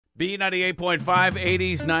B98.5,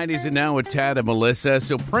 80s, 90s, and now with Tad and Melissa.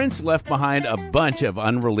 So Prince left behind a bunch of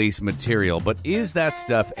unreleased material, but is that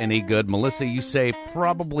stuff any good? Melissa, you say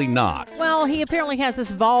probably not. Well, he apparently has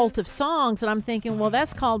this vault of songs, and I'm thinking, well,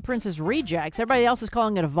 that's called Prince's Rejects. Everybody else is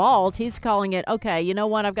calling it a vault. He's calling it, okay, you know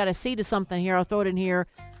what? I've got a seed of something here. I'll throw it in here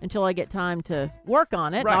until I get time to work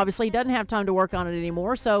on it. Right. Obviously, he doesn't have time to work on it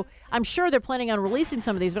anymore, so I'm sure they're planning on releasing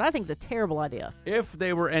some of these, but I think it's a terrible idea. If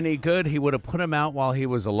they were any good, he would have put them out while he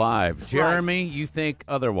was alive. Jeremy, you think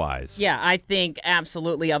otherwise? Yeah, I think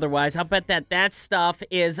absolutely otherwise. I'll bet that stuff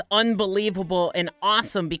is unbelievable and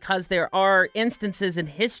awesome because there are instances in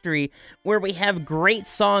history where we have great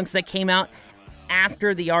songs that came out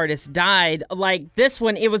after the artist died. Like this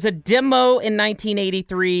one, it was a demo in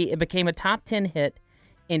 1983. It became a top 10 hit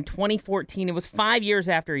in 2014. It was 5 years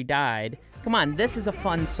after he died. Come on, this is a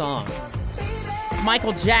fun song.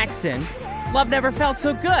 Michael Jackson, Love Never Felt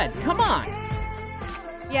So Good. Come on.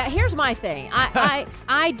 Yeah, here's my thing.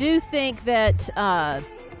 I do think that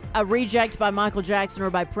a reject by Michael Jackson or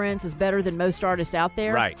by Prince is better than most artists out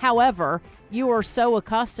there. Right. However, you are so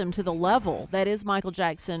accustomed to the level that is Michael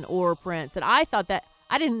Jackson or Prince that I thought that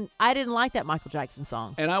I didn't like that Michael Jackson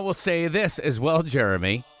song. And I will say this as well,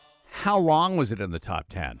 Jeremy. How long was it in the top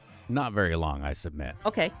 10? Not very long, I submit.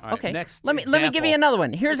 Okay, All right, okay. next let me give example. you another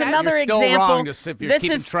one. Here's another You're still example. wrong just if you're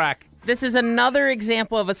keeping track. This is another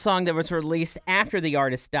example of a song that was released after the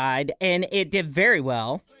artist died, and it did very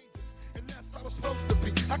well.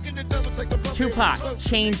 Tupac,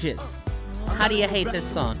 Changes. How do you hate this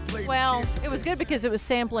song? Well, it was good because it was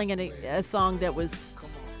sampling a song that was,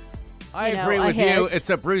 I you know, agree a with you. hit. It's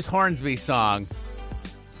a Bruce Hornsby song.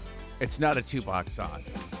 It's not a Tupac song.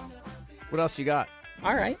 What else you got?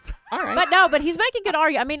 All right. But he's making good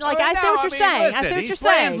argument. I mean, like, I see what you're saying. Listen, I see what he's you're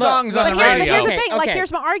playing saying. songs on But the radio. here's the Okay, thing. Like, okay.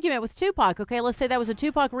 here's my argument with Tupac. Okay, let's say that was a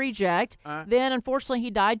Tupac reject. Then, unfortunately, he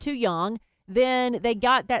died too young. Then they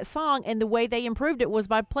got that song, and the way they improved it was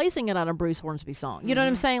by placing it on a Bruce Hornsby song. You know what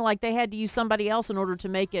I'm saying? Like, they had to use somebody else in order to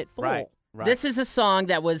make it full. Right. This is a song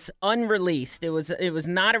that was unreleased. It was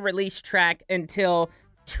not a released track until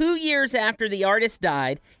 2 years after the artist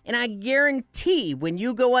died, and I guarantee when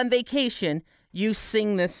you go on vacation, you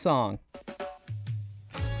sing this song.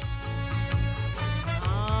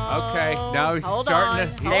 Okay, now he's Hold starting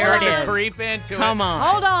on. to There starting it to is. creep into Come it. on.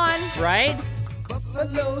 Hold on. Right?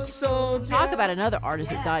 Talk about another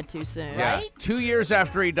artist that died too soon. Yeah. Right? 2 years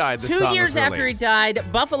after he died, the 2 song years was after he released.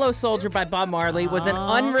 died, Buffalo Soldier by Bob Marley was an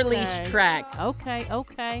unreleased Okay. track.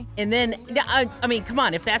 Okay. And then, I mean, come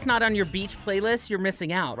on, if that's not on your beach playlist, you're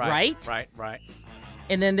missing out, right? Right.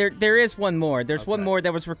 And then there is one more. There's one more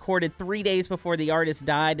that was recorded 3 days before the artist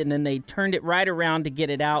died, and then they turned it right around to get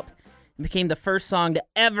it out. It became the first song to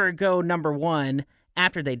ever go number one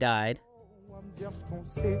after they died.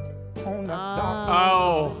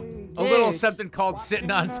 Oh, a little Dude. something called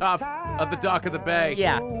Sitting on Top of the Dock of the Bay.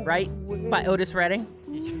 Yeah, right? By Otis Redding.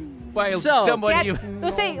 By So- someone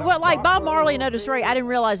See, you... like Bob Marley and Otis Ray, I didn't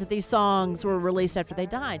realize that these songs were released after they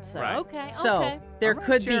died. So, Right. okay. So there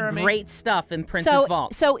could Jeremy. be great stuff in Prince's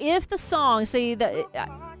vault. So if the songs,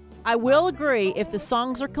 I will agree, if the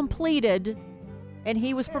songs are completed and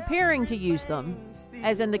he was preparing to use them,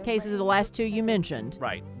 as in the cases of the last two you mentioned.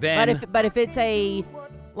 Right. Then... But if it's a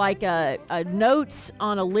notes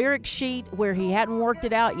on a lyric sheet where he hadn't worked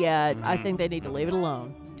it out yet, I think they need to leave it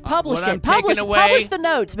alone. Publish what I'm it. Publish taking away- publish the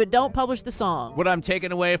notes, but don't publish the song. What I'm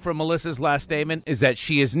taking away from Melissa's last statement is that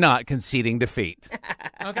she is not conceding defeat.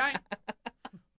 Okay?